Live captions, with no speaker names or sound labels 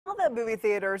that movie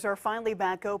theaters are finally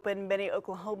back open, many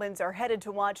Oklahomans are headed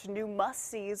to watch new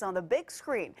must-sees on the big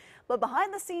screen. But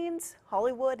behind the scenes,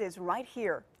 Hollywood is right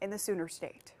here in the Sooner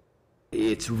State.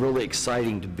 It's really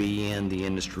exciting to be in the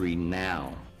industry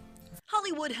now.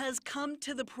 Hollywood has come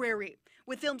to the prairie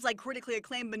with films like critically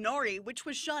acclaimed Minari, which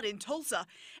was shot in Tulsa,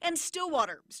 and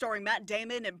Stillwater, starring Matt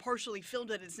Damon and partially filmed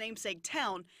at its namesake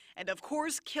town, and of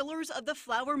course, Killers of the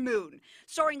Flower Moon,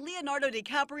 starring Leonardo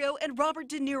DiCaprio and Robert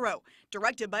De Niro,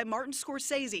 directed by Martin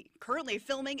Scorsese, currently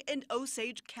filming in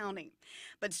Osage County.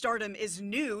 But stardom is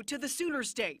new to the Sooner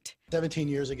State. 17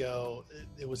 years ago,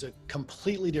 it was a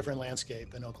completely different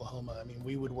landscape in Oklahoma. I mean,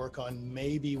 we would work on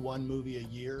maybe one movie a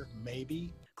year,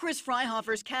 maybe. Chris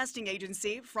Freihofer's casting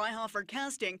agency, Freihofer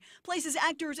Casting, places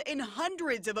actors in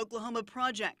hundreds of Oklahoma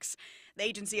projects. The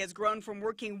agency has grown from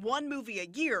working one movie a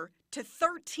year to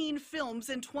 13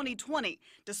 films in 2020,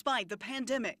 despite the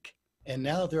pandemic. And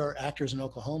now there are actors in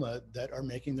Oklahoma that are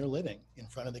making their living in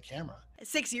front of the camera.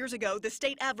 6 years ago, the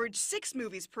state averaged 6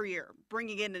 movies per year,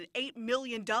 bringing in an $8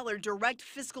 million direct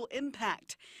fiscal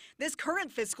impact. This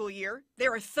current fiscal year,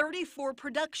 there are 34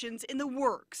 productions in the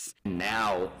works.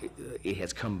 Now it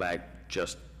has come back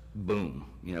just boom.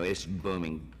 You know, it's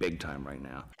booming big time right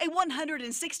now. A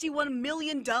 $161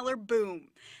 million boom.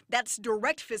 That's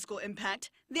direct fiscal impact.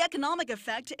 The economic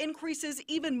effect increases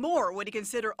even more when you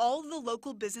consider all the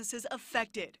local businesses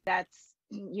affected. That's,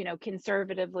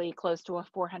 conservatively close to a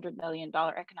 $400 million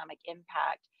economic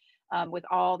impact with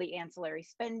all the ancillary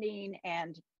spending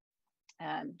and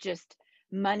just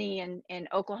money in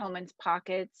Oklahomans'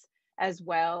 pockets, as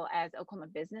well as Oklahoma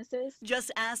businesses.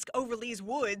 Just ask Overleas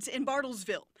Woods in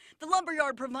Bartlesville. The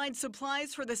lumberyard provides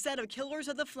supplies for the set of Killers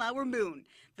of the Flower Moon.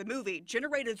 The movie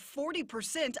generated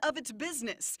 40% of its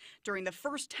business during the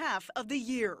first half of the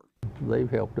year. They've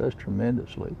helped us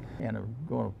tremendously and are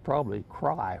going to probably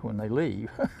cry when they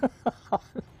leave.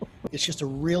 It's just a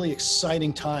really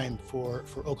exciting time for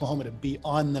Oklahoma to be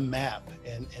on the map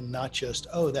and not just,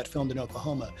 oh, that filmed in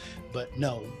Oklahoma, but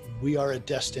no, we are a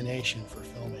destination for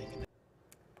filming.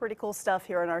 Pretty cool stuff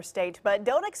here in our state, but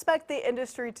don't expect the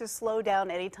industry to slow down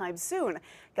anytime soon.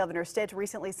 Governor Stitt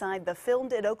recently signed the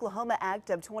Filmed in Oklahoma Act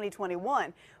of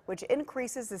 2021, which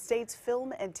increases the state's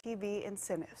film and TV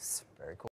incentives. Very cool.